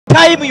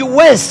Time you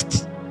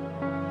waste,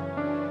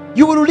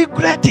 you will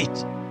regret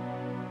it.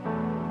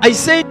 I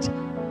said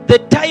the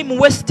time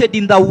wasted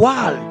in the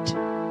world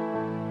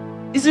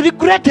is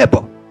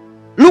regrettable.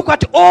 Look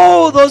at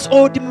all those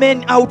old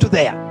men out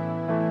there.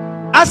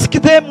 Ask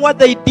them what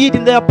they did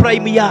in their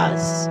prime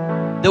years.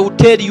 They will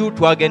tell you,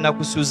 twagenda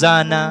ku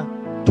Suzana,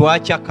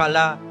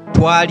 twachakala,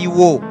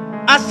 twaliwo.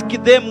 Ask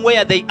them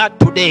where they are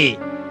today.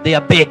 They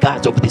are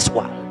beggars of this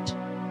world.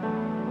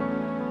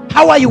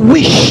 How I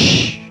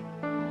wish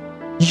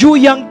you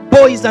young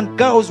boys and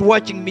girls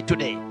watching me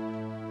today,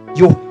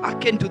 you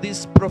hearken to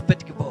this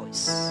prophetic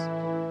voice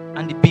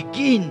and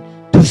begin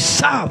to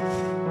serve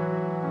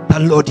the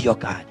Lord your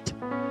God.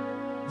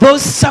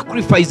 Those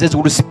sacrifices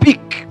will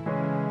speak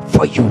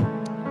for you.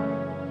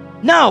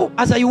 Now,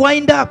 as I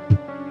wind up,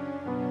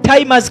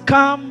 time has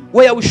come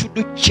where we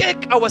should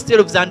check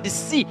ourselves and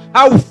see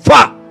how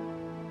far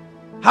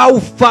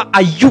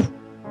are you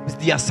with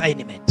the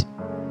assignment.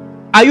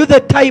 Are you the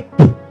type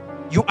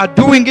you are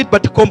doing it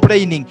but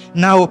complaining?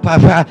 Now,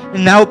 Papa,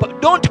 now,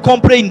 don't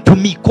complain to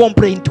me,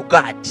 complain to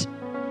God.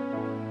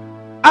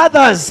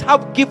 Others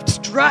have gifts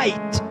to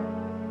write.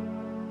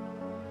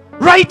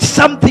 Write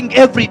something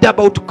every day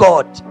about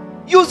God.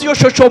 Use your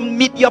social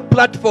media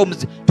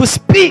platforms to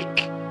speak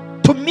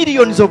to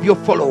millions of your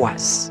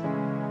followers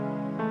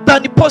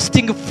than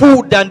posting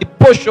food and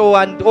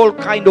posho and all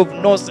kind of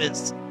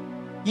nonsense.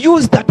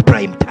 Use that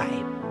prime time.